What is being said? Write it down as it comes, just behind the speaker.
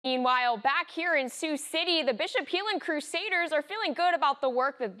Meanwhile, back here in Sioux City, the Bishop Heelan Crusaders are feeling good about the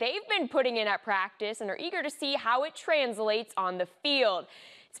work that they've been putting in at practice and are eager to see how it translates on the field.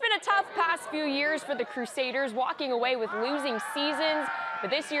 It's been a tough past few years for the Crusaders, walking away with losing seasons,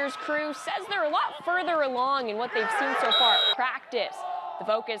 but this year's crew says they're a lot further along in what they've seen so far at practice. The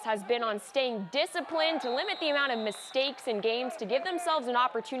focus has been on staying disciplined to limit the amount of mistakes in games to give themselves an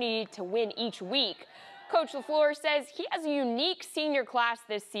opportunity to win each week. Coach LaFleur says he has a unique senior class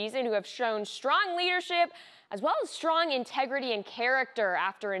this season who have shown strong leadership as well as strong integrity and character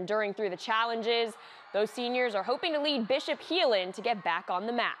after enduring through the challenges. Those seniors are hoping to lead Bishop Heelan to get back on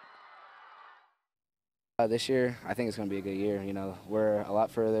the map. This year, I think it's going to be a good year. You know, we're a lot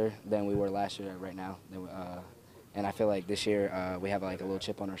further than we were last year right now. And I feel like this year we have like a little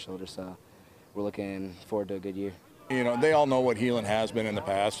chip on our shoulder, so we're looking forward to a good year. You know, they all know what Heelan has been in the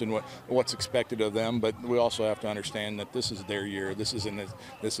past and what's expected of them, but we also have to understand that this is their year. This isn't the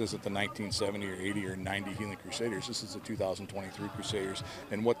 1970 or 80 or 90 Heelan Crusaders. This is the 2023 Crusaders,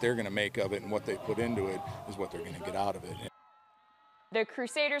 and what they're going to make of it and what they put into it is what they're going to get out of it. The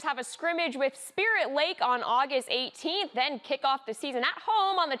Crusaders have a scrimmage with Spirit Lake on August 18th, then kick off the season at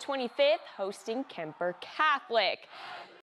home on the 25th, hosting Kemper Catholic.